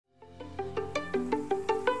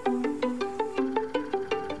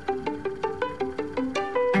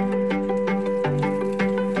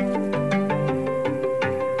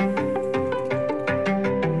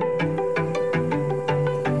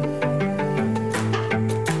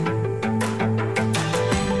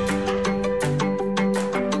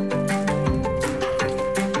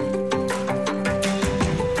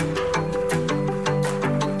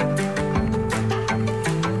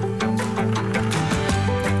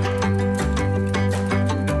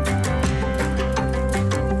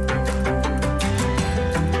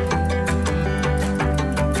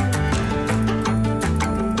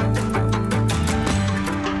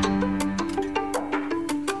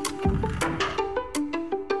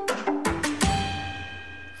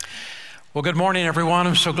Well, good morning, everyone.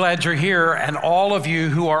 I'm so glad you're here, and all of you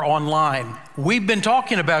who are online. We've been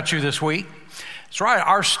talking about you this week. That's right.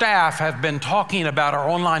 Our staff have been talking about our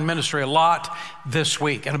online ministry a lot this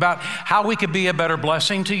week and about how we could be a better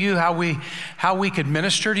blessing to you, how we could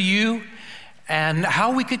minister to you, and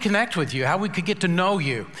how we could connect with you, how we could get to know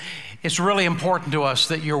you. It's really important to us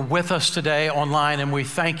that you're with us today online, and we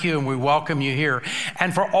thank you and we welcome you here.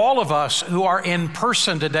 And for all of us who are in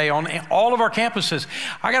person today on all of our campuses,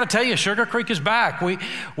 I got to tell you, Sugar Creek is back.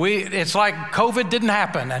 It's like COVID didn't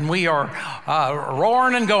happen, and we are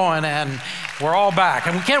roaring and going, and we're all back.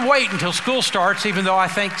 And we can't wait until school starts, even though I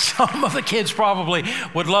think some of the kids probably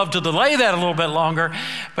would love to delay that a little bit longer.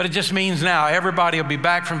 But it just means now everybody will be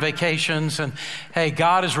back from vacations, and hey,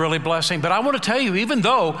 God is really blessing. But I want to tell you, even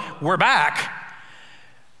though we're back,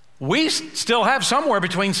 we still have somewhere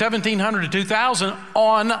between 1,700 to 2,000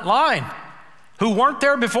 online who weren't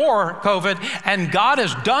there before COVID, and God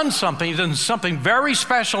has done something. He's done something very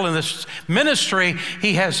special in this ministry.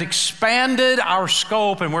 He has expanded our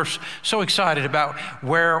scope, and we're so excited about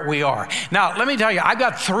where we are. Now, let me tell you, I've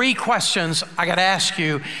got 3 questions I got to ask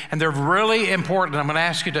you, and they're really important. I'm going to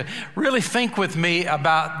ask you to really think with me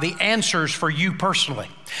about the answers for you personally.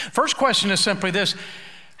 First question is simply this: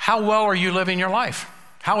 how well are you living your life?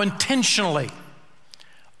 How intentionally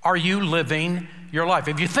are you living your life?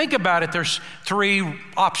 If you think about it, there's 3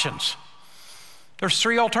 options. There's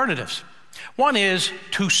 3 alternatives. One is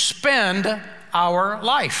to spend our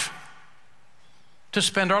life. To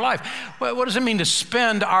spend our life. Well, what does it mean to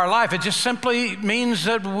spend our life? It just simply means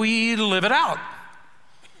that we live it out.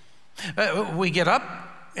 We get up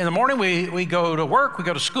in the morning, we go to work, we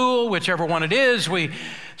go to school, whichever one it is.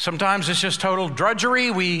 Sometimes it's just total drudgery.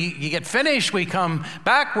 You get finished, we come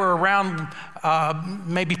back, we're around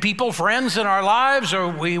maybe people, friends in our lives, or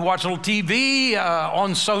we watch a little TV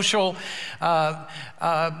on social,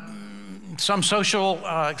 some social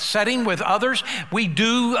setting with others. We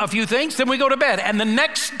do a few things, then we go to bed. And the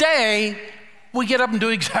next day, we get up and do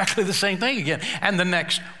exactly the same thing again. And the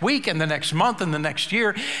next week, and the next month, and the next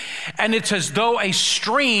year. And it's as though a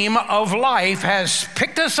stream of life has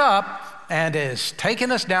picked us up and is taking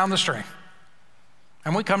us down the stream.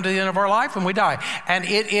 And we come to the end of our life and we die. And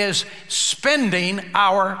it is spending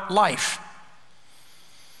our life.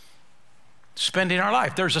 Spending our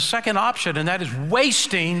life. There's a second option, and that is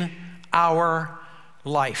wasting our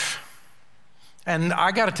life. And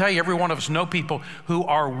I got to tell you, every one of us know people who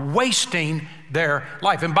are wasting their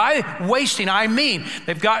life. And by wasting, I mean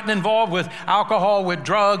they've gotten involved with alcohol, with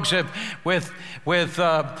drugs, with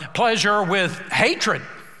pleasure, with hatred.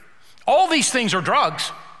 All these things are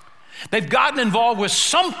drugs. They've gotten involved with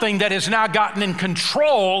something that has now gotten in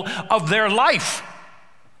control of their life.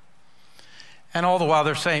 And all the while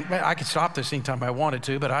they're saying, I could stop this anytime I wanted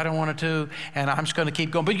to, but I don't want to, and I'm just going to keep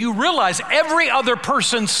going. But you realize every other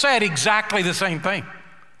person said exactly the same thing.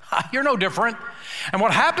 You're no different. And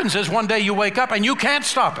what happens is one day you wake up and you can't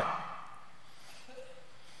stop it.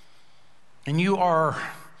 And you are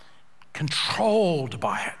controlled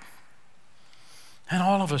by it. And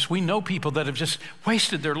all of us, we know people that have just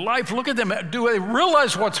wasted their life. Look at them. Do they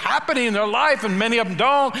realize what's happening in their life? And many of them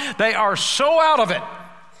don't. They are so out of it.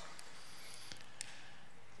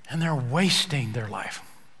 And they're wasting their life.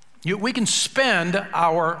 We can spend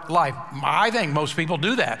our life. I think most people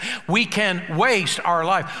do that. We can waste our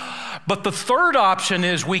life. But the third option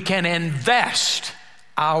is we can invest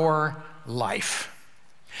our life.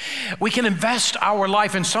 We can invest our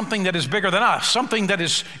life in something that is bigger than us, something that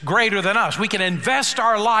is greater than us. We can invest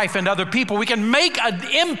our life in other people. We can make an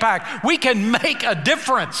impact. We can make a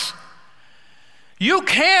difference. You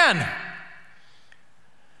can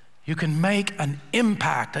make an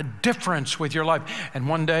impact, a difference with your life. And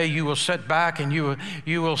one day you will sit back and you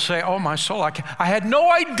will say, oh, my soul, I had no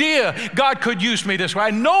idea God could use me this way.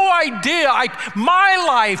 I had no idea my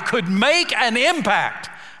life could make an impact.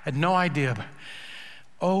 I had no idea.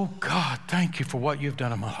 Oh, God, thank you for what you've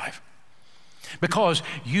done in my life. Because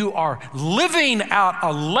you are living out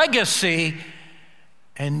a legacy,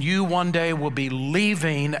 and you one day will be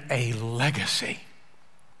leaving a legacy.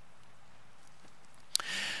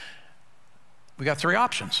 We got 3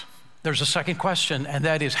 options. There's a second question, and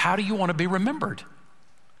that is, how do you want to be remembered?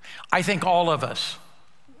 I think all of us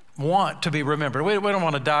want to be remembered. We don't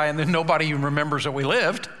want to die and then nobody even remembers that we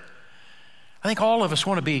lived. I think all of us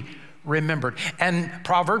want to be remembered. And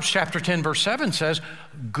Proverbs chapter 10, verse 7 says,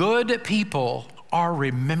 good people are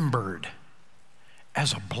remembered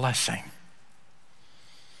as a blessing.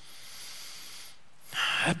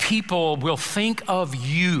 People will think of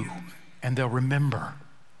you and they'll remember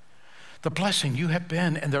the blessing you have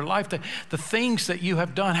been in their life, the things that you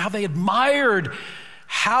have done, how they admired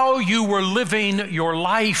how you were living your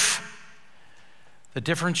life, the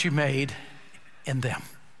difference you made in them.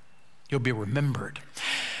 You'll be remembered.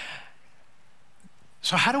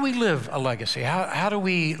 So how do we live a legacy? How do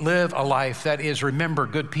we live a life that is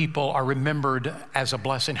remembered? Good people are remembered as a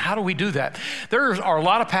blessing. How do we do that? There are a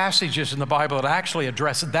lot of passages in the Bible that actually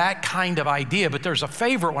address that kind of idea, but there's a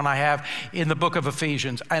favorite one I have in the book of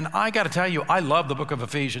Ephesians. And I got to tell you, I love the book of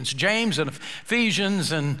Ephesians. James and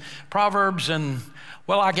Ephesians and Proverbs and,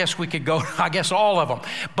 well, I guess we could go, all of them.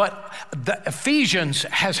 But the Ephesians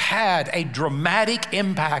has had a dramatic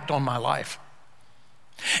impact on my life.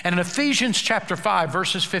 And in Ephesians chapter 5,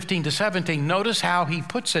 verses 15 to 17, notice how he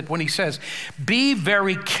puts it when he says, be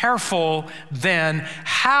very careful then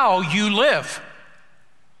how you live.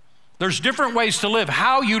 There's different ways to live,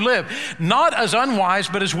 how you live, not as unwise,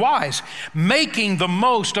 but as wise, making the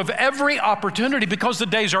most of every opportunity because the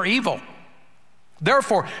days are evil.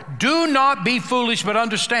 Therefore, do not be foolish, but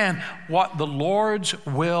understand what the Lord's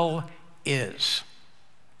will is.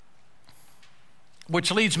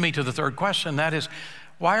 Which leads me to the third question, that is,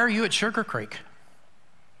 why are you at Sugar Creek?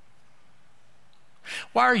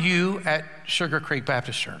 Why are you at Sugar Creek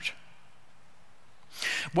Baptist Church?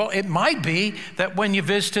 Well, it might be that when you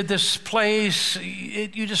visited this place,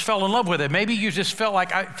 you just fell in love with it. Maybe you just felt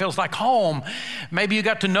like it feels like home. Maybe you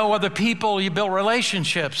got to know other people, you built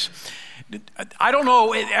relationships. I don't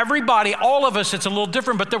know, everybody, all of us, it's a little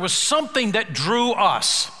different, but there was something that drew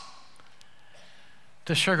us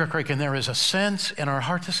to Sugar Creek, and there is a sense in our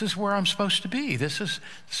heart, this is where I'm supposed to be. This is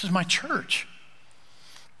my church.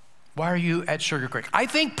 Why are you at Sugar Creek? I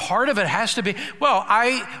think part of it has to be, well,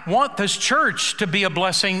 I want this church to be a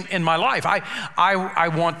blessing in my life. I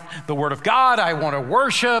want the Word of God. I want to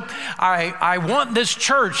worship. I want this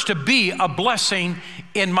church to be a blessing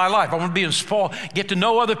in my life. I want to be in small, get to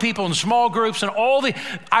know other people in small groups and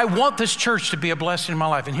I want this church to be a blessing in my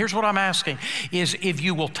life. And here's what I'm asking is if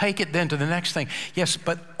you will take it then to the next thing. Yes,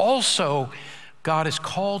 but also God has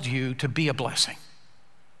called you to be a blessing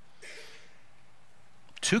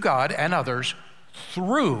to God and others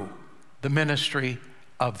through the ministry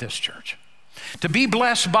of this church. To be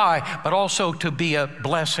blessed by, but also to be a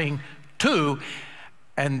blessing to.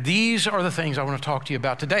 And these are the things I want to talk to you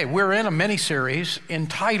about today. We're in a mini-series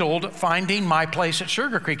entitled Finding My Place at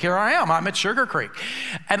Sugar Creek. Here I am, I'm at Sugar Creek.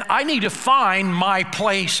 And I need to find my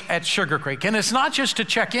place at Sugar Creek. And it's not just to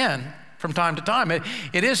check in from time to time.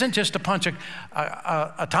 It isn't just to punch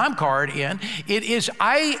a time card in. It is,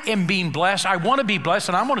 I am being blessed. I want to be blessed.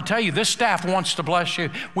 And I want to tell you, this staff wants to bless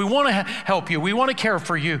you. We want to help you. We want to care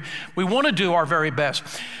for you. We want to do our very best.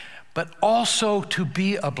 But also to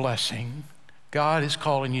be a blessing, God is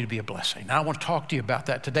calling you to be a blessing. Now, I want to talk to you about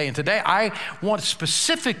that today. And today, I want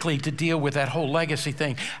specifically to deal with that whole legacy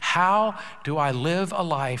thing. How do I live a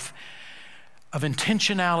life of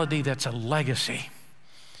intentionality that's a legacy?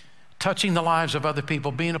 Touching the lives of other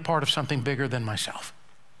people, being a part of something bigger than myself.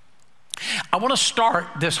 I want to start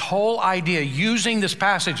this whole idea using this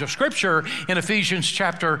passage of scripture in Ephesians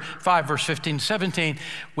chapter 5, verse 15, 17,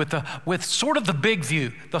 with sort of the big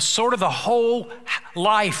view, the whole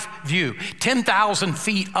life view, 10,000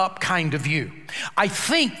 feet up kind of view. I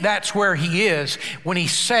think that's where he is when he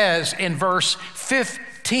says in verse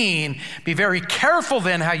 15, be very careful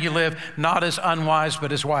then how you live, not as unwise,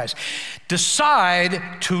 but as wise. Decide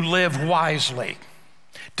to live wisely.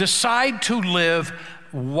 Decide to live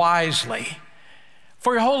wisely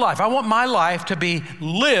for your whole life. I want my life to be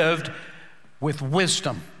lived with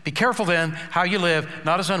wisdom. Be careful then how you live,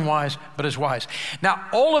 not as unwise, but as wise. Now,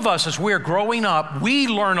 all of us, as we're growing up, we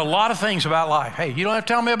learn a lot of things about life. Hey, you don't have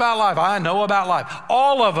to tell me about life. I know about life.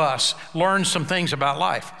 All of us learn some things about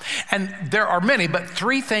life. And there are many, but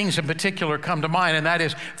three things in particular come to mind, and that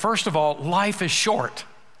is, first of all, life is short.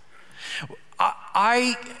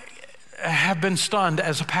 I have been stunned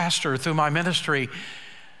as a pastor through my ministry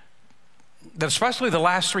that especially the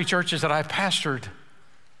last three churches that I've pastored,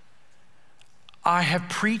 I have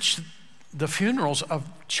preached the funerals of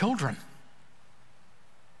children.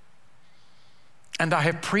 And I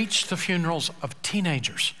have preached the funerals of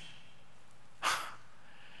teenagers.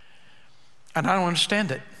 And I don't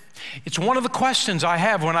understand it. It's one of the questions I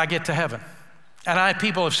have when I get to heaven. And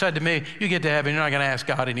people have said to me, you get to heaven, you're not going to ask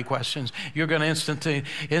God any questions. You're going to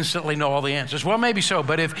instantly know all the answers. Well, maybe so,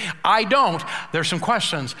 but if I don't, there's some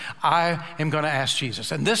questions I am going to ask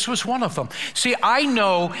Jesus. And this was one of them. See, I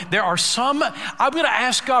know there are some, I'm going to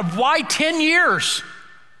ask God, why 10 years?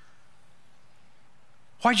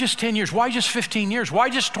 Why just 10 years? Why just 15 years? Why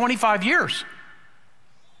just 25 years?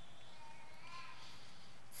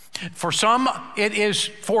 For some, it is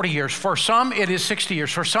 40 years. For some, it is 60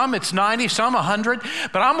 years. For some, it's 90, some 100.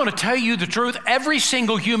 But I'm going to tell you the truth. Every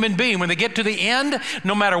single human being, when they get to the end,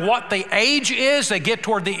 no matter what the age is, they get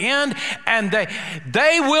toward the end, and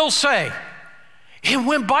they will say, it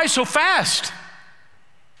went by so fast.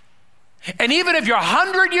 And even if you're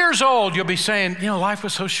 100 years old, you'll be saying, life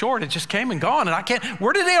was so short. It just came and gone, and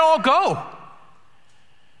where did they all go?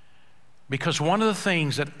 Because one of the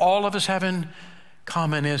things that all of us have in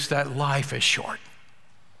common is that life is short,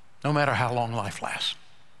 no matter how long life lasts.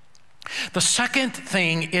 The second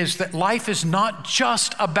thing is that life is not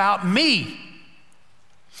just about me.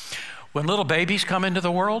 When little babies come into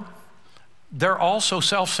the world, they're also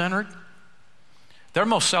self-centered. They're the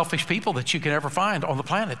most selfish people that you can ever find on the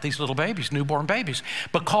planet, these little babies, newborn babies,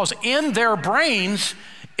 because in their brains,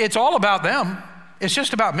 it's all about them. It's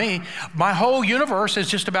just about me. My whole universe is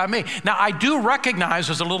just about me. Now, I do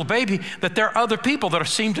recognize as a little baby that there are other people that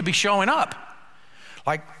seem to be showing up.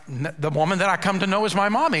 Like the woman that I come to know is my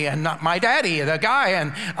mommy, and not my daddy, the guy,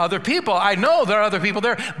 and other people. I know there are other people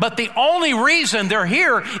there, but the only reason they're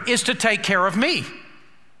here is to take care of me.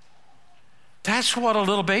 That's what a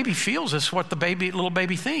little baby feels. It's what the little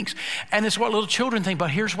baby thinks. And it's what little children think.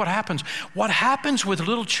 But here's what happens. What happens with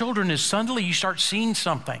little children is suddenly you start seeing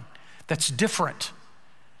something that's different.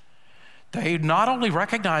 They not only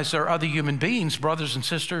recognize there are other human beings, brothers and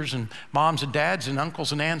sisters and moms and dads and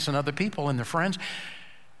uncles and aunts and other people and their friends,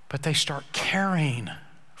 but they start caring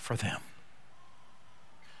for them.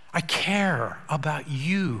 I care about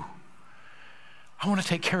you. I want to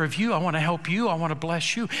take care of you. I want to help you. I want to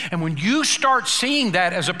bless you. And when you start seeing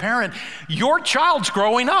that as a parent, your child's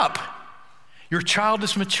growing up. Your child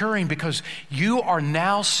is maturing because you are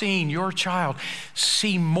now seeing your child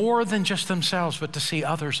see more than just themselves, but to see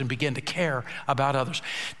others and begin to care about others.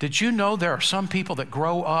 Did you know there are some people that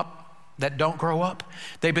grow up that don't grow up?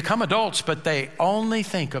 They become adults, but they only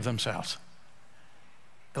think of themselves.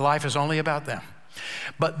 Life is only about them.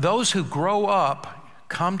 But those who grow up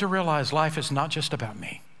come to realize life is not just about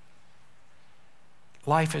me.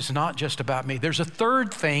 Life is not just about me. There's a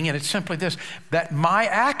third thing, and it's simply this, that my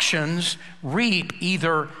actions reap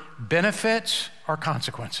either benefits or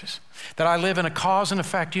consequences. That I live in a cause and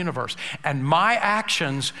effect universe, and my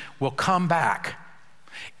actions will come back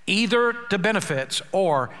either to benefits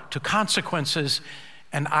or to consequences,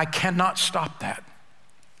 and I cannot stop that.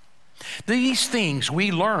 These things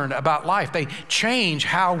we learn about life, they change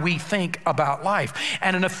how we think about life.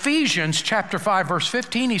 And in Ephesians chapter 5, verse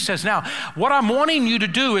 15, he says, now, what I'm wanting you to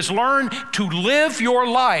do is learn to live your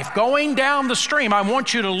life. Going down the stream, I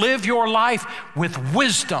want you to live your life with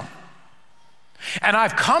wisdom. And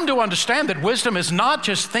I've come to understand that wisdom is not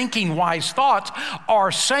just thinking wise thoughts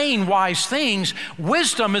or saying wise things.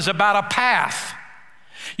 Wisdom is about a path.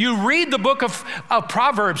 You read the book of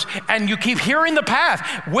Proverbs and you keep hearing the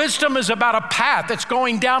path. Wisdom is about a path that's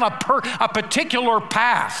going down a particular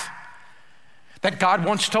path that God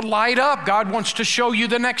wants to light up. God wants to show you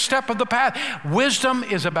the next step of the path. Wisdom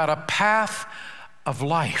is about a path of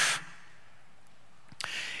life.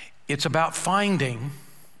 It's about finding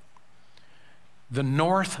the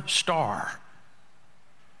North Star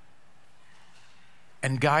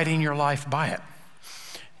and guiding your life by it.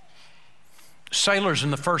 Sailors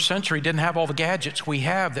in the first century didn't have all the gadgets we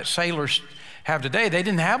have that sailors have today. They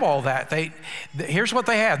didn't have all that. Here's what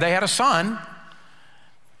they had. They had a sun,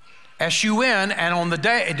 S-U-N, and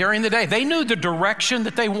during the day, they knew the direction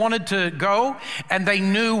that they wanted to go, and they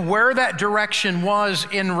knew where that direction was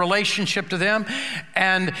in relationship to them,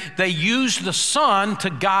 and they used the sun to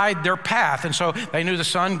guide their path. And so they knew the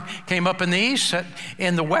sun came up in the east, set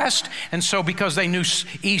in the west, and so because they knew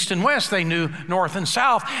east and west, they knew north and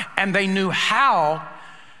south, and they knew how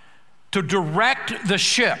to direct the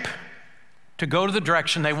ship to go to the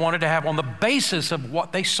direction they wanted to have on the basis of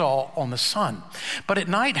what they saw on the sun. But at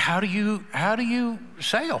night, how do you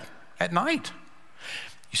sail at night?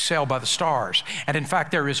 You sail by the stars. And in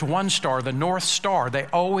fact, there is one star, the North Star. They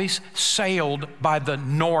always sailed by the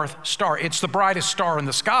North Star. It's the brightest star in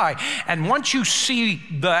the sky. And once you see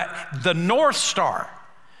the North Star,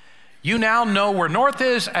 you now know where north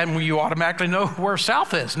is, and you automatically know where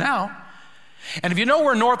south is now. And if you know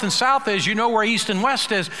where north and south is, you know where east and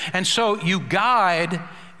west is. And so you guide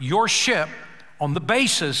your ship on the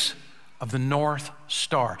basis of the North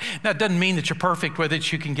Star. Now, it doesn't mean that you're perfect with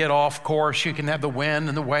it. You can get off course. You can have the wind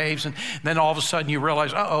and the waves. And then all of a sudden you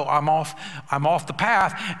realize, I'm off the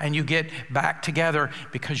path. And you get back together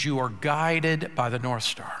because you are guided by the North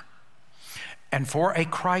Star. And for a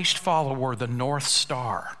Christ follower, the North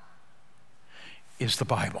Star is the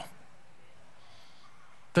Bible.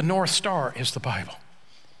 The North Star is the Bible.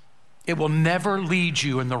 It will never lead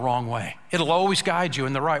you in the wrong way. It'll always guide you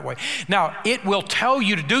in the right way. Now, it will tell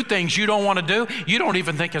you to do things you don't want to do, you don't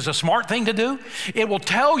even think is a smart thing to do. It will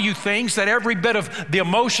tell you things that every bit of the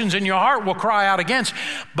emotions in your heart will cry out against,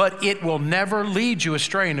 but it will never lead you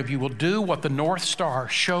astray. And if you will do what the North Star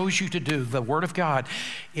shows you to do, the Word of God,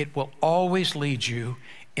 it will always lead you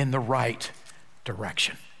in the right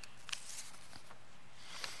direction.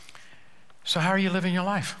 So how are you living your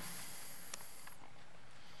life?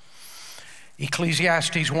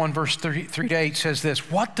 Ecclesiastes 1 verse 3-8 says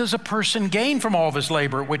this, what does a person gain from all of his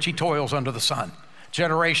labor at which he toils under the sun?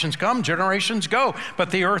 Generations come, generations go,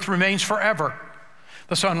 but the earth remains forever.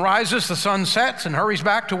 The sun rises, the sun sets, and hurries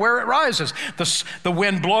back to where it rises. The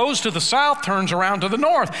wind blows to the south, turns around to the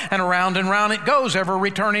north, and round it goes, ever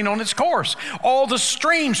returning on its course. All the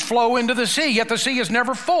streams flow into the sea, yet the sea is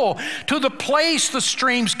never full. To the place the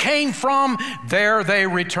streams came from, there they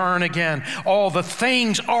return again. All the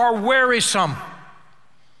things are wearisome.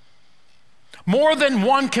 More than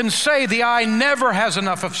one can say, the eye never has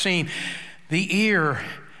enough of seeing. The ear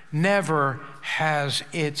never has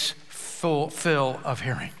its full fill of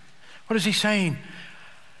hearing. What is he saying?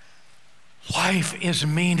 Life is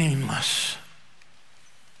meaningless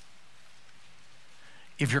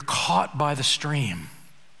if you're caught by the stream.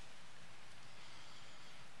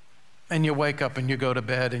 And you wake up and you go to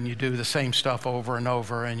bed and you do the same stuff over and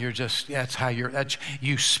over, and you're just,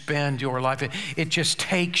 you spend your life. It just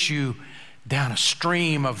takes you down a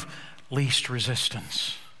stream of least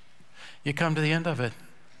resistance. You come to the end of it.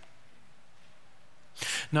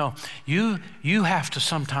 No, you have to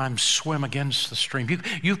sometimes swim against the stream.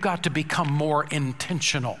 You've got to become more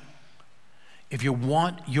intentional if you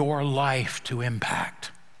want your life to impact.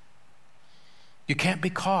 You can't be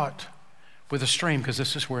caught with a stream, because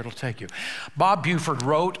this is where it'll take you. Bob Buford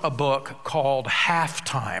wrote a book called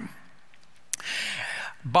Halftime.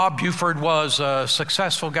 Bob Buford was a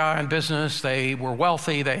successful guy in business. They were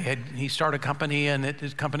wealthy. He started a company, and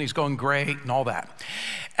his company's going great and all that.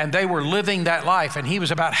 And they were living that life, and he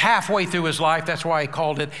was about halfway through his life. That's why he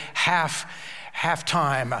called it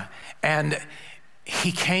Halftime. And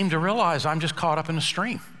he came to realize, I'm just caught up in a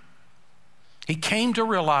stream. He came to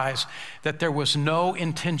realize that there was no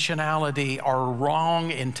intentionality or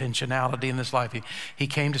wrong intentionality in this life. He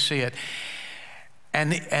came to see it.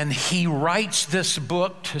 And he writes this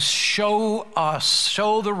book to show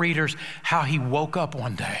the readers how he woke up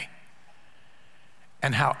one day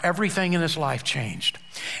and how everything in his life changed.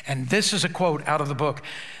 And this is a quote out of the book.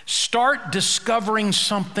 Start discovering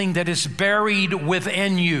something that is buried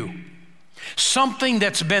within you. Something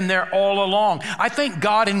that's been there all along. I think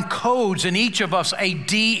God encodes in each of us a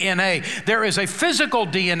DNA. There is a physical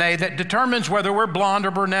DNA that determines whether we're blonde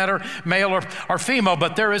or brunette or male or female,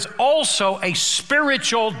 but there is also a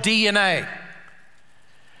spiritual DNA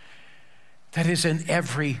that is in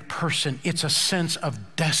every person. It's a sense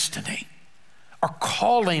of destiny, our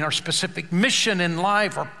calling, our specific mission in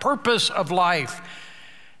life, our purpose of life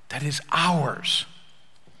that is ours.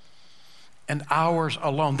 And ours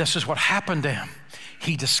alone. This is what happened to him.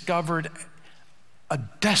 He discovered a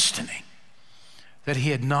destiny that he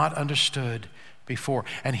had not understood before.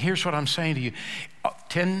 And here's what I'm saying to you.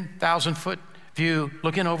 10,000 foot view,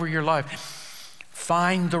 looking over your life.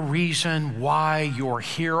 Find the reason why you're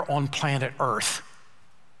here on planet Earth.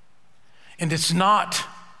 And it's not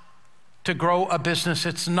to grow a business.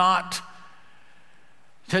 It's not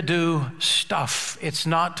to do stuff. It's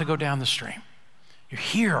not to go down the stream. You're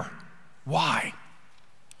here. Why?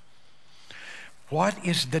 What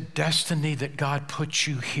is the destiny that God puts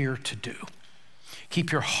you here to do?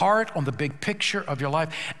 Keep your heart on the big picture of your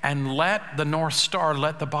life and let the North Star,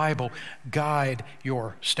 let the Bible guide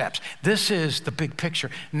your steps. This is the big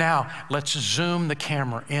picture. Now, let's zoom the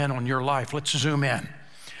camera in on your life. Let's zoom in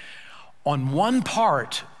on one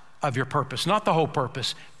part of your purpose, not the whole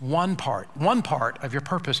purpose, one part of your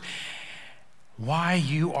purpose, why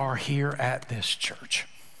you are here at this church.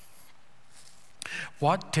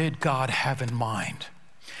 What did God have in mind?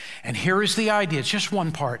 And here is the idea. It's just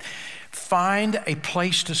one part. Find a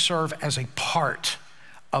place to serve as a part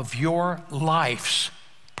of your life's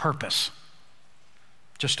purpose.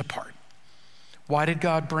 Just a part. Why did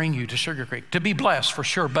God bring you to Sugar Creek? To be blessed, for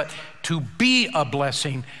sure, but to be a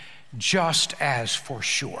blessing just as for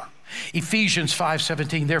sure. Ephesians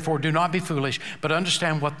 5:17, therefore do not be foolish, but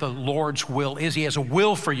understand what the Lord's will is. He has a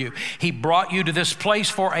will for you. He brought you to this place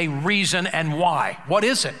for a reason, and why? What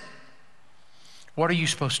is it? What are you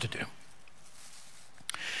supposed to do?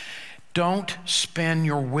 Don't spin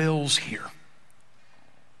your wheels here.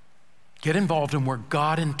 Get involved in where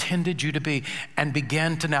God intended you to be and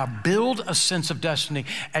begin to now build a sense of destiny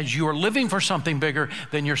as you are living for something bigger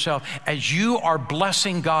than yourself, as you are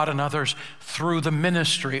blessing God and others through the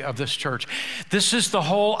ministry of this church. This is the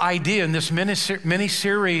whole idea in this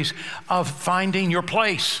mini-series of finding your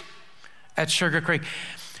place at Sugar Creek,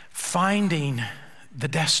 finding the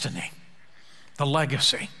destiny, the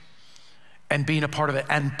legacy, and being a part of it.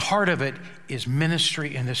 And part of it is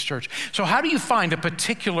ministry in this church. So how do you find a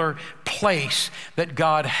particular place that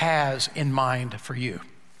God has in mind for you?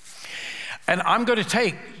 And I'm going to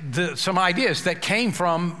take some ideas that came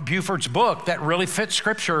from Buford's book that really fit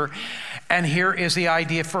Scripture. And here is the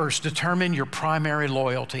idea first: determine your primary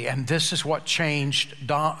loyalty. And this is what changed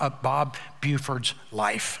Bob Buford's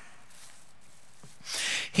life.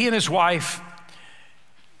 He and his wife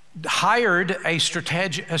hired a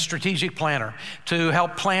strategic planner to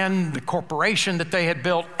help plan the corporation that they had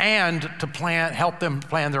built and to help them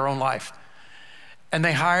plan their own life. And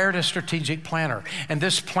they hired a strategic planner. And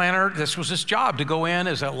this planner, this was his job, to go in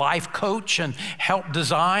as a life coach and help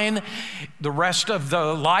design the rest of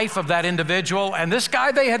the life of that individual. And this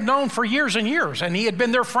guy they had known for years and years, and he had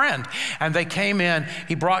been their friend. And they came in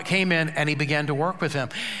and he began to work with him.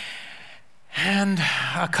 And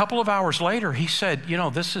a couple of hours later, he said,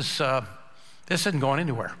 this isn't going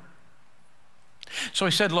anywhere. So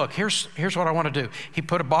he said, look, here's what I want to do. He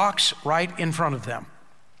put a box right in front of them.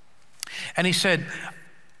 And he said,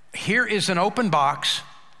 here is an open box.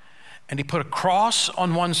 And he put a cross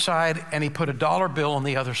on one side and he put a dollar bill on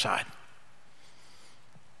the other side.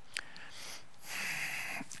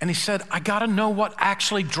 And he said, I got to know what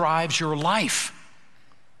actually drives your life,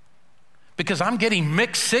 because I'm getting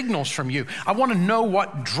mixed signals from you. I want to know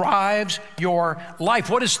what drives your life.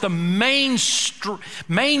 What is the mainspring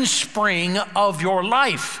of your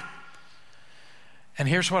life? And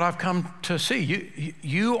here's what I've come to see.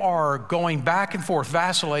 You are going back and forth,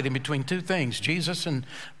 vacillating between two things, Jesus and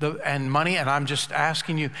money. And I'm just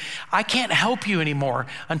asking you, I can't help you anymore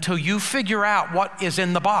until you figure out what is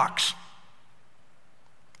in the box.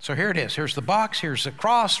 So here it is. Here's the box. Here's the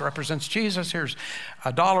cross, represents Jesus. Here's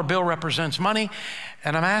a dollar bill, represents money.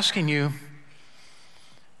 And I'm asking you,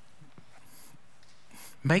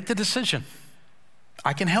 make the decision.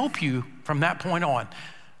 I can help you from that point on,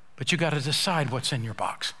 but you got to decide what's in your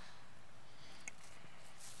box.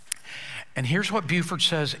 And here's what Buford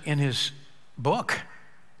says in his book.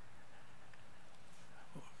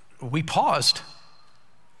 We paused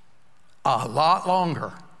a lot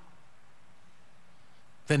longer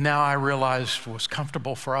than now I realized was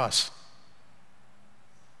comfortable for us.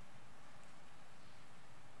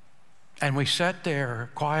 And we sat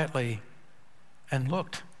there quietly and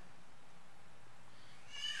looked.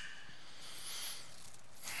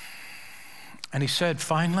 And he said,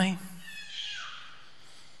 finally,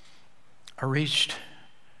 I reached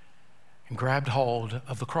and grabbed hold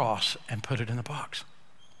of the cross and put it in the box.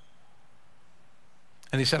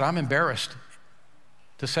 And he said, I'm embarrassed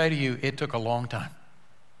to say to you, it took a long time.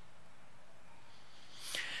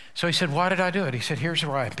 So he said, why did I do it? He said, here's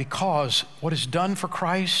why. Because what is done for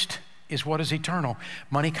Christ is what is eternal.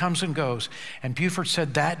 Money comes and goes. And Buford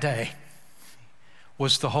said that day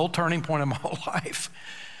was the whole turning point of my whole life.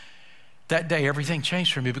 That day, everything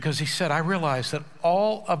changed for me, because he said, I realized that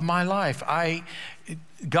all of my life,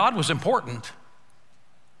 God was important.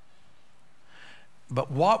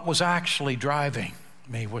 But what was actually driving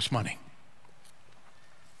me was money.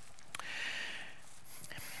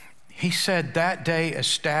 He said that day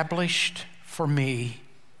established for me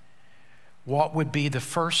what would be the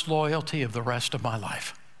first loyalty of the rest of my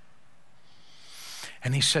life.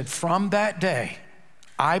 And he said, from that day,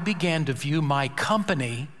 I began to view my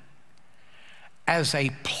company as a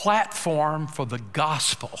platform for the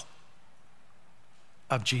gospel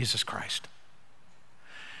of Jesus Christ.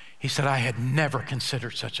 He said, I had never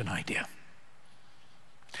considered such an idea.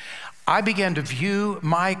 I began to view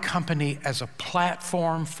my company as a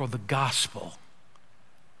platform for the gospel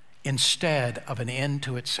instead of an end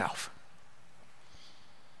to itself.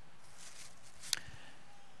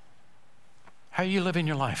 How are you living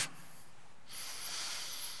your life?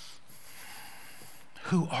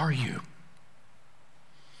 Who are you?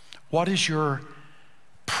 What is your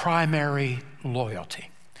primary loyalty?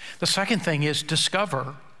 The second thing is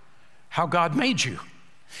discover how God made you.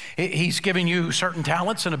 He's given you certain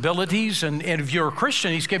talents and abilities, and if you're a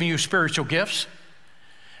Christian, he's given you spiritual gifts,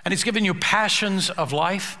 and he's given you passions of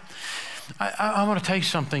life. I want to tell you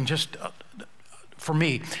something just for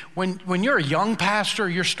me. When you're a young pastor,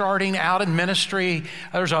 you're starting out in ministry,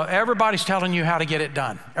 everybody's telling you how to get it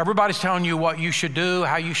done. Everybody's telling you what you should do,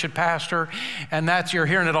 how you should pastor, and you're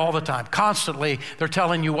hearing it all the time. Constantly, they're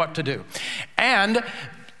telling you what to do. And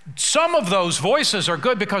some of those voices are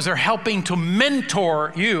good because they're helping to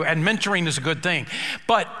mentor you, and mentoring is a good thing.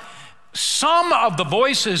 But some of the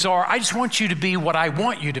voices are, I just want you to be what I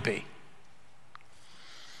want you to be.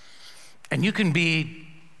 And you can be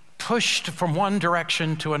pushed from one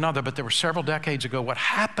direction to another, but there were several decades ago, what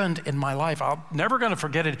happened in my life, I'm never going to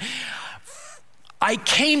forget it. I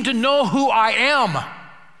came to know who I am.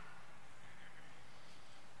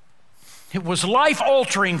 It was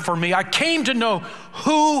life-altering for me. I came to know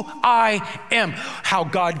who I am, how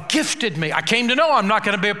God gifted me. I came to know I'm not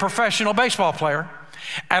going to be a professional baseball player,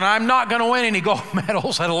 and I'm not going to win any gold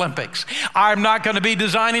medals at Olympics. I'm not going to be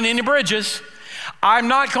designing any bridges. I'm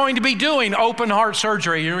not going to be doing open heart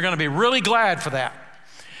surgery. You're going to be really glad for that.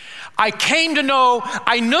 I came to know,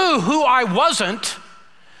 I knew who I wasn't,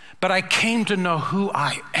 but I came to know who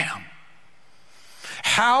I am.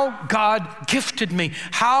 How God gifted me,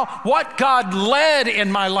 what God led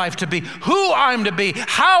in my life to be, who I'm to be,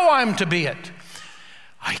 how I'm to be it.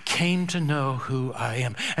 I came to know who I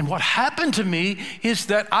am. And what happened to me is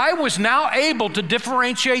that I was now able to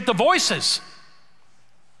differentiate the voices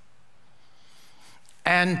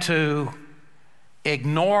and to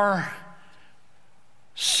ignore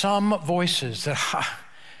some voices that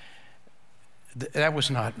was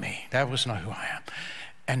not me. That was not who I am.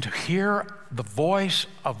 And to hear the voice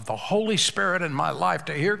of the Holy Spirit in my life,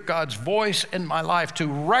 to hear God's voice in my life, to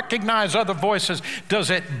recognize other voices. Does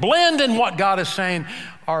it blend in what God is saying,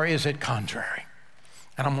 or is it contrary?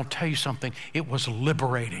 And I'm going to tell you something. It was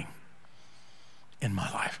liberating in my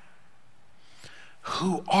life.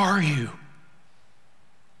 Who are you?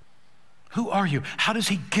 Who are you? How does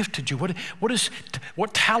he gifted you?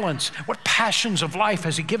 What talents, what passions of life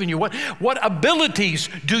has he given you? What abilities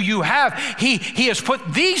do you have? He has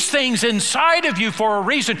put these things inside of you for a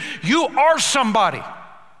reason. You are somebody.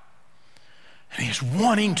 And he is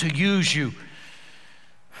wanting to use you.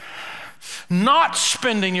 Not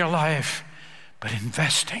spending your life, but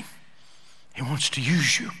investing. He wants to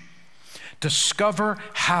use you. Discover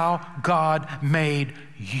how God made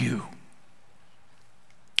you.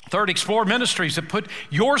 Third, explore ministries that put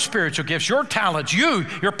your spiritual gifts, your talents,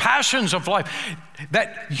 your passions of life,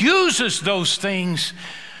 that uses those things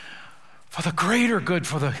for the greater good,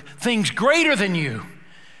 for the things greater than you,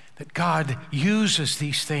 that God uses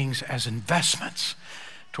these things as investments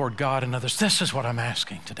toward God and others. This is what I'm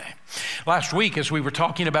asking today. Last week, as we were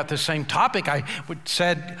talking about this same topic, I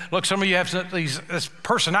said, look, some of you have this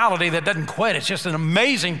personality that doesn't quit. It's just an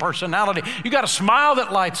amazing personality. You got a smile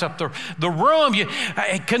that lights up the room.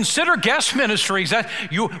 Consider guest ministries.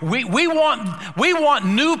 We want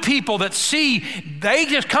new people that they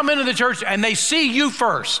just come into the church and they see you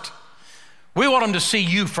first. We want them to see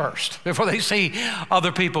you first before they see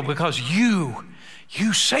other people, because you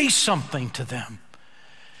say something to them.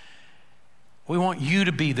 We want you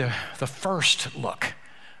to be the first look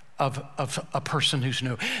of a person who's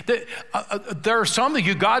new. There are some of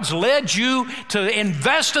you, God's led you to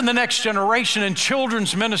invest in the next generation in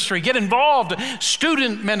children's ministry, get involved in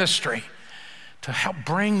student ministry to help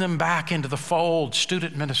bring them back into the fold,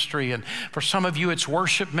 student ministry. And for some of you, it's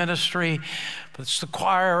worship ministry, but it's the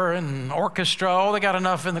choir and orchestra. Oh, they got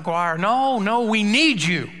enough in the choir. No, we need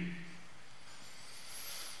you.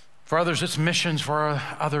 For others, it's missions. For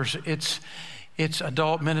others, it's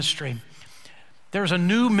adult ministry. There's a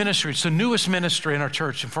new ministry. It's the newest ministry in our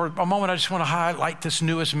church. And for a moment, I just want to highlight this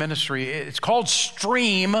newest ministry. It's called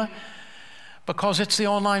Stream because it's the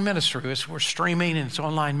online ministry. We're streaming and it's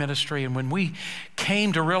online ministry. And when we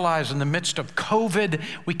came to realize in the midst of COVID,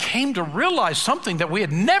 we came to realize something that we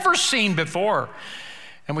had never seen before.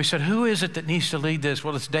 And we said, who is it that needs to lead this?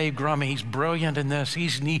 Well, it's Dave Grummey. He's brilliant in this.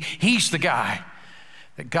 He's the guy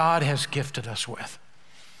that God has gifted us with.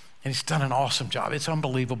 And he's done an awesome job. It's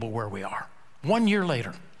unbelievable where we are. 1 year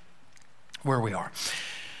later, where we are.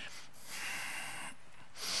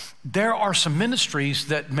 There are some ministries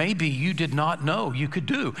that maybe you did not know you could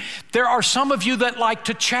do. There are some of you that like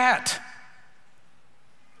to chat.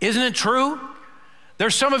 Isn't it true?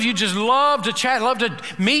 There's some of you just love to chat, love to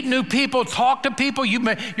meet new people, talk to people.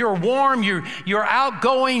 You're warm, you're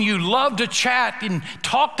outgoing, you love to chat and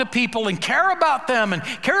talk to people and care about them and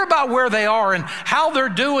care about where they are and how they're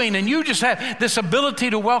doing. And you just have this ability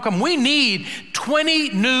to welcome. We need 20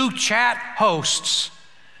 new chat hosts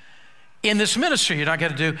in this ministry. You're not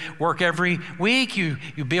going to do work every week. You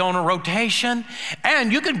be on a rotation,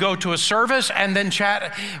 and you can go to a service and then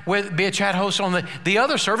be a chat host on the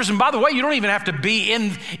other service. And by the way, you don't even have to be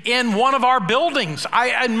in one of our buildings.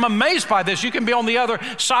 I'm amazed by this. You can be on the other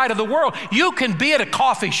side of the world. You can be at a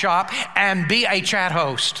coffee shop and be a chat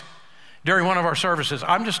host during one of our services.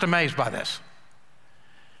 I'm just amazed by this.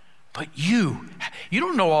 But you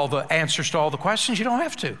don't know all the answers to all the questions. You don't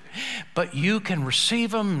have to. But you can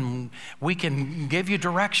receive them. We can give you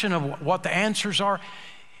direction of what the answers are.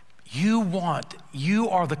 You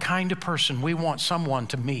are the kind of person we want someone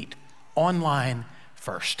to meet online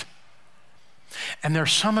first. And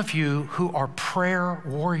there's some of you who are prayer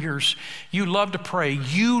warriors. You love to pray.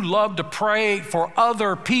 You love to pray for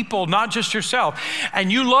other people, not just yourself. And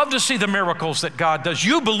you love to see the miracles that God does.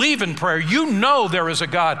 You believe in prayer. You know there is a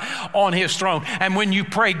God on his throne. And when you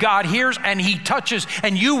pray, God hears and he touches.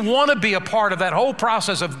 And you want to be a part of that whole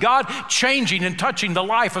process of God changing and touching the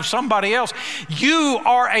life of somebody else. You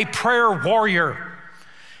are a prayer warrior.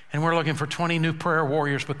 And we're looking for 20 new prayer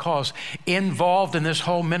warriors, because involved in this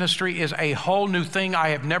whole ministry is a whole new thing I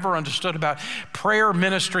have never understood about prayer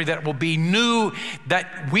ministry that will be new,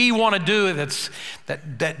 that we want to do,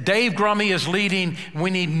 that Dave Grummey is leading. We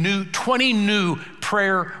need 20 new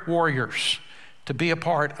prayer warriors to be a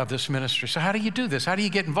part of this ministry. So how do you do this? How do you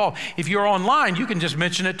get involved? If you're online, you can just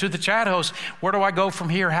mention it to the chat host. Where do I go from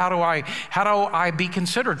here? How do I be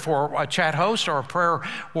considered for a chat host or a prayer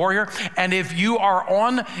warrior? And if you are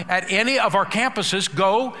at any of our campuses,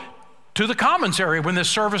 go to the commons area when this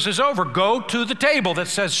service is over. Go to the table that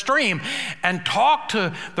says stream and talk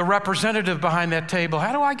to the representative behind that table.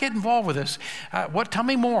 How do I get involved with this? Tell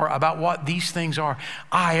me more about what these things are.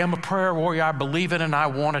 I am a prayer warrior. I believe it and I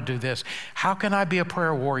want to do this. How can I be a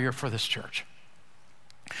prayer warrior for this church?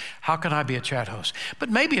 How can I be a chat host? But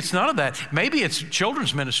maybe it's none of that. Maybe it's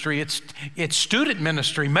children's ministry. It's student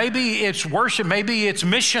ministry. Maybe it's worship. Maybe it's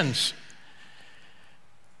missions.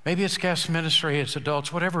 Maybe it's guest ministry, it's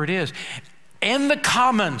adults, whatever it is. In the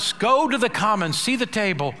commons, go to the commons, see the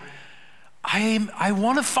table. I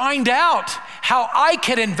want to find out how I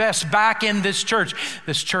can invest back in this church.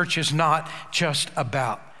 This church is not just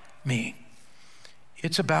about me.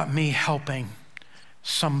 It's about me helping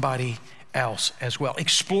somebody else as well.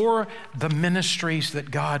 Explore the ministries that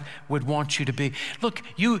God would want you to be. Look,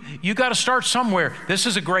 you got to start somewhere. This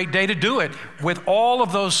is a great day to do it with all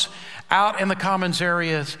of those out in the commons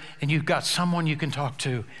areas, and you've got someone you can talk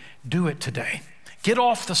to. Do it today. Get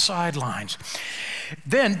off the sidelines.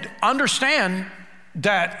 Then understand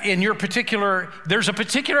that there's a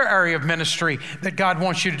particular area of ministry that God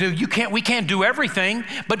wants you to do. We can't do everything,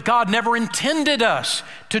 but God never intended us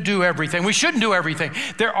to do everything. We shouldn't do everything.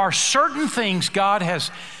 There are certain things God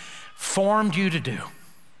has formed you to do.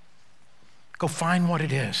 Go find what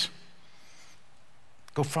it is.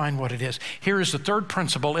 Go find what it is. Here is the third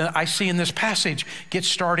principle I see in this passage. Get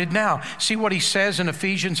started now. See what he says in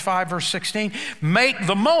Ephesians 5, verse 16. Make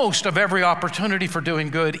the most of every opportunity for doing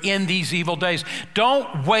good in these evil days.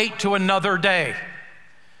 Don't wait to another day.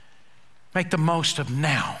 Make the most of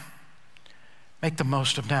now. Make the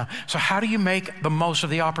most of now. So how do you make the most of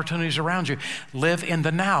the opportunities around you? Live in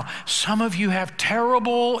the now. Some of you have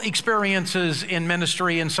terrible experiences in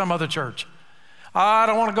ministry in some other church. I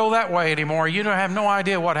don't want to go that way anymore. You don't have no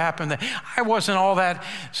idea what happened there. I wasn't all that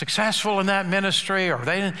successful in that ministry, or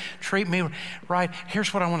they didn't treat me right.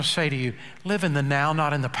 Here's what I want to say to you. Live in the now,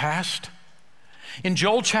 not in the past. In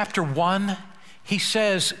Joel chapter 1, he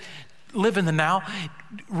says, live in the now,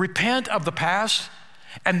 repent of the past.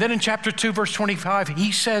 And then in chapter 2, verse 25,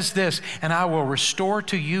 he says this, and I will restore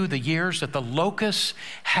to you the years that the locust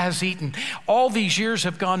has eaten. All these years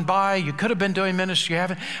have gone by. You could have been doing ministry, you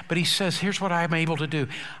haven't. But he says, here's what I'm able to do.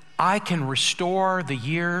 I can restore the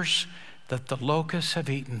years that the locusts have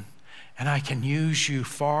eaten, and I can use you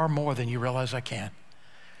far more than you realize I can.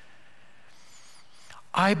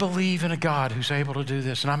 I believe in a God who's able to do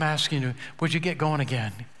this, and I'm asking you, would you get going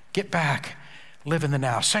again? Get back. Live in the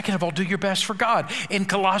now. Second of all, do your best for God. In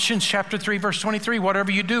Colossians chapter 3, verse 23,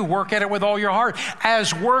 whatever you do, work at it with all your heart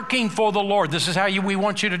as working for the Lord. This is how we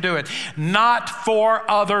want you to do it. Not for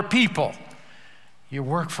other people. You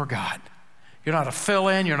work for God. You're not a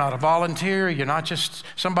fill-in. You're not a volunteer. You're not just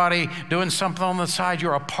somebody doing something on the side.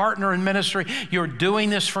 You're a partner in ministry. You're doing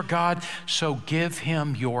this for God. So give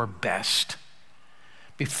him your best.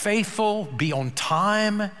 Be faithful. Be on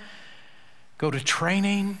time. Go to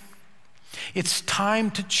training. It's time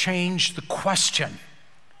to change the question.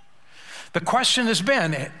 The question has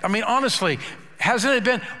been, honestly, hasn't it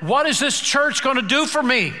been, what is this church going to do for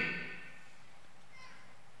me?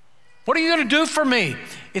 What are you going to do for me?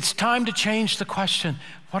 It's time to change the question.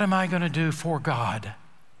 What am I going to do for God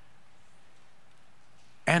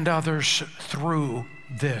and others through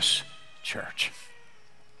this church?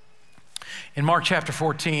 In Mark chapter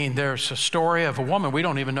 14, there's a story of a woman. We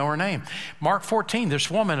don't even know her name. Mark 14,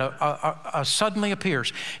 this woman suddenly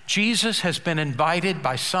appears. Jesus has been invited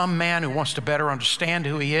by some man who wants to better understand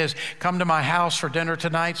who he is. Come to my house for dinner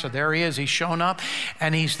tonight. So there he is. He's shown up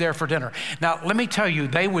and he's there for dinner. Now, let me tell you,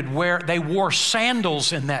 they wore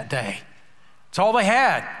sandals in that day. It's all they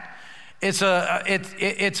had. It's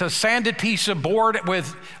a sanded piece of board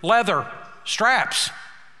with leather straps.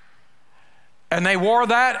 And they wore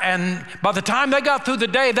that, and by the time they got through the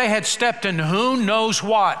day, they had stepped in who knows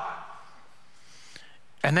what.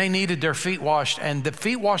 And they needed their feet washed, and the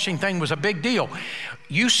feet washing thing was a big deal.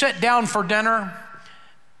 You sit down for dinner,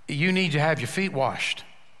 you need to have your feet washed.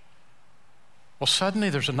 Well, suddenly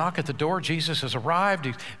there's a knock at the door. Jesus has arrived.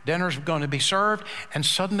 Dinner's going to be served. And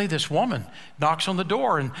suddenly this woman knocks on the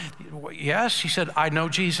door. And yes, she said, I know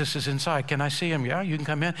Jesus is inside. Can I see him? Yeah, you can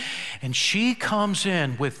come in. And she comes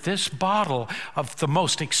in with this bottle of the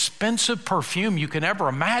most expensive perfume you can ever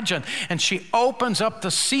imagine. And she opens up the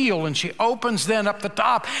seal and she opens then up the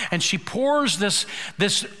top. And she pours this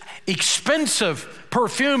expensive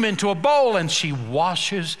perfume into a bowl and she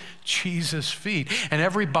washes Jesus' feet. And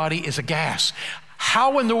everybody is aghast.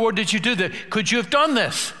 How in the world did you do that? Could you have done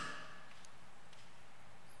this?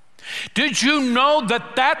 Did you know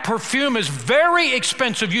that perfume is very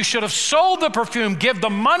expensive? You should have sold the perfume, give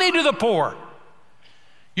the money to the poor.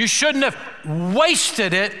 You shouldn't have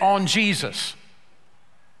wasted it on Jesus.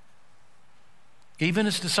 Even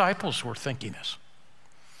his disciples were thinking this.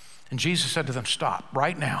 And Jesus said to them, stop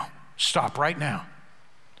right now. Stop right now.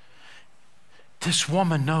 This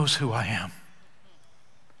woman knows who I am.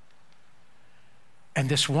 And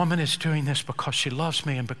this woman is doing this because she loves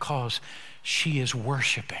me and because she is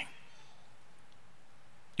worshiping.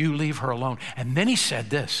 You leave her alone. And then he said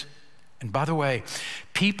this, and by the way,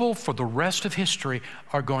 people for the rest of history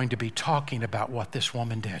are going to be talking about what this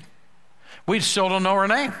woman did. We still don't know her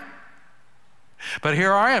name. But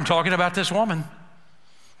here I am talking about this woman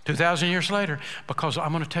 2,000 years later, because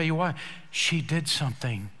I'm going to tell you why. She did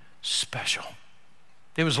something special.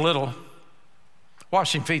 It was little.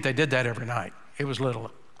 Washing feet, they did that every night. It was little.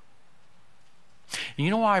 And you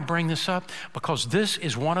know why I bring this up? Because this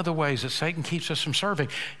is one of the ways that Satan keeps us from serving.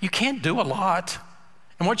 You can't do a lot.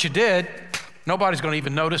 And what you did, nobody's going to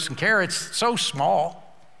even notice and care. It's so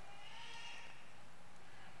small.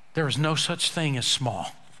 There is no such thing as small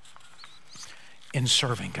in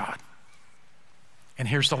serving God. And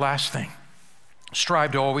here's the last thing.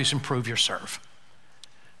 Strive to always improve your serve.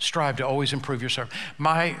 Strive to always improve your serve.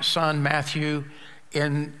 My son, Matthew,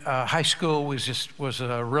 in high school was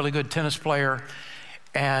a really good tennis player.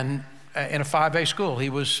 And in a 5A school, he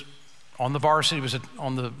was on the varsity,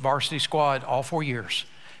 on the varsity squad all 4 years.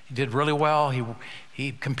 He did really well.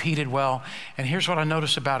 He competed well. And here's what I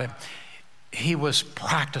noticed about him. He was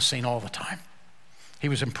practicing all the time. He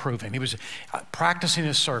was improving. He was practicing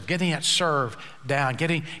his serve, getting that serve down,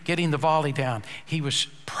 getting the volley down. He was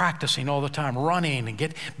practicing all the time, running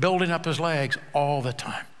and building up his legs all the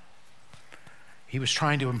time. He was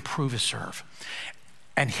trying to improve his serve.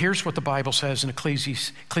 And here's what the Bible says in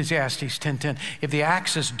Ecclesiastes 10:10. If the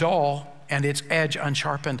axe is dull and its edge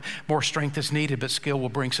unsharpened, more strength is needed, but skill will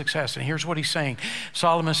bring success. And here's what he's saying.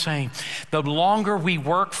 Solomon's saying, the longer we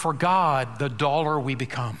work for God, the duller we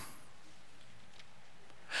become.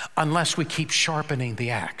 Unless we keep sharpening the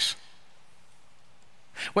axe.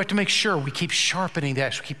 We have to make sure we keep sharpening the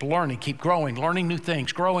axe, we keep learning, keep growing, learning new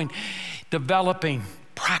things, growing, developing,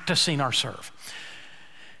 practicing our serve.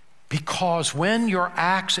 Because when your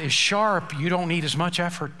axe is sharp, you don't need as much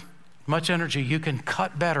effort, much energy. You can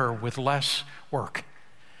cut better with less work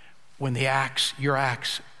when your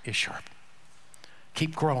axe is sharp.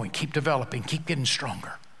 Keep growing, keep developing, keep getting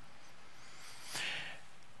stronger.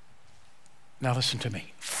 Now listen to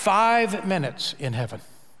me. 5 minutes in heaven.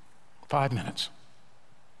 5 minutes.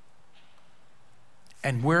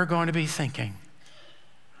 And we're going to be thinking,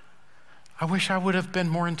 I wish I would have been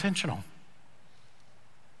more intentional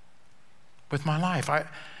with my life. I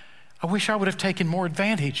wish I would have taken more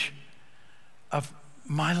advantage of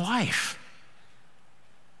my life.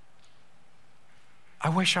 I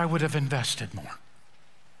wish I would have invested more.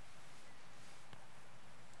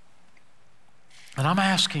 And I'm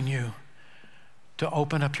asking you to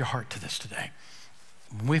open up your heart to this today.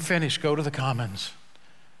 When we finish, go to the Commons.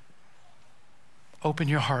 Open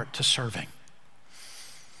your heart to serving.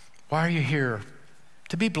 Why are you here?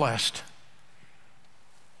 To be blessed,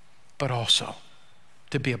 but also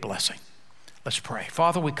to be a blessing. Let's pray.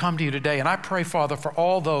 Father, we come to you today, and I pray, Father, for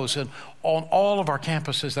all those on all of our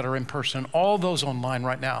campuses that are in person, all those online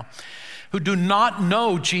right now who do not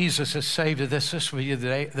know Jesus as Savior. This would be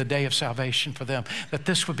the day of salvation for them, that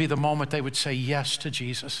this would be the moment they would say yes to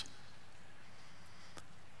Jesus.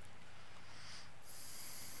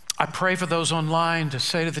 I pray for those online to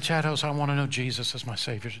say to the chat house, I want to know Jesus as my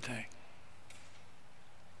Savior today.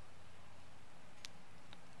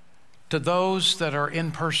 To those that are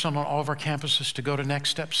in person on all of our campuses, to go to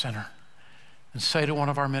Next Step Center and say to one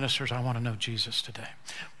of our ministers, I want to know Jesus today.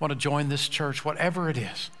 I want to join this church, whatever it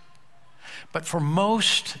is. But for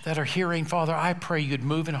most that are hearing, Father, I pray you'd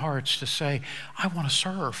move in hearts to say, I want to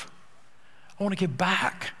serve. I want to give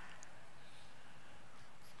back.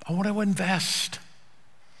 I want to invest.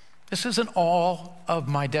 This isn't all of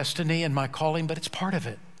my destiny and my calling, but it's part of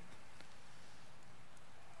it.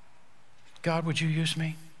 God, would you use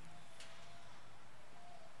me?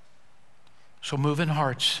 So move in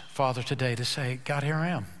hearts, Father, today to say, God, here I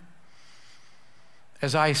am.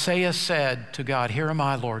 As Isaiah said to God, here am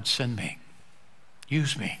I, Lord, send me.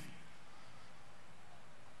 Use me.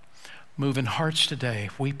 Move in hearts today,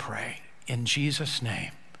 we pray. In Jesus'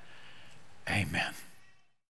 name, amen.